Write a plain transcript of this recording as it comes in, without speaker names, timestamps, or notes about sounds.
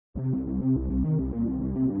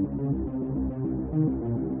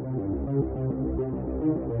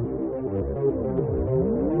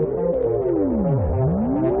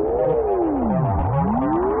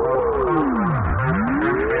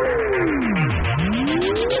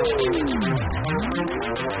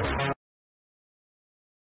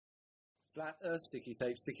earth, sticky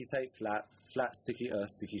tape, flat, flat, sticky earth,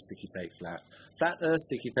 sticky tape, flat, flat earth,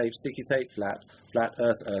 sticky tape, flat, flat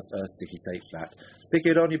earth, sticky tape, flat. Stick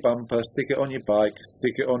it on your bumper, stick it on your bike,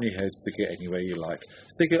 stick it on your head, stick it anywhere you like.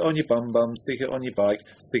 Stick it on your bum, stick it on your bike,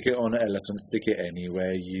 stick it on an elephant, stick it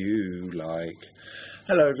anywhere you like.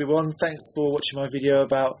 Hello everyone, thanks for watching my video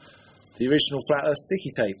about the original flat earth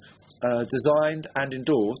sticky tape, designed and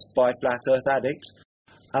endorsed by Flat Earth Addict.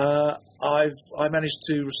 I managed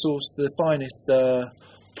to resource the finest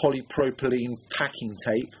polypropylene packing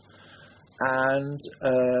tape, and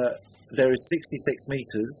there is 66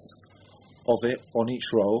 meters of it on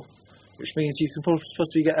each roll, which means you can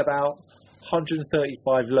possibly get about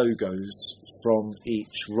 135 logos from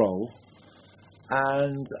each roll.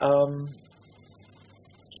 And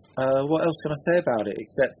what else can I say about it,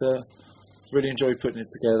 except that I really enjoyed putting it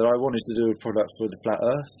together. I wanted to do a product for the Flat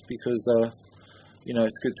Earth because you know,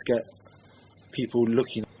 it's good to get people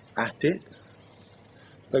looking at it.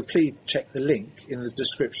 So please check the link in the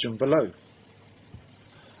description below.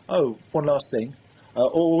 Oh, one last thing.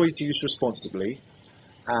 Always use responsibly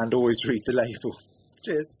and always read the label.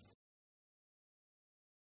 Cheers.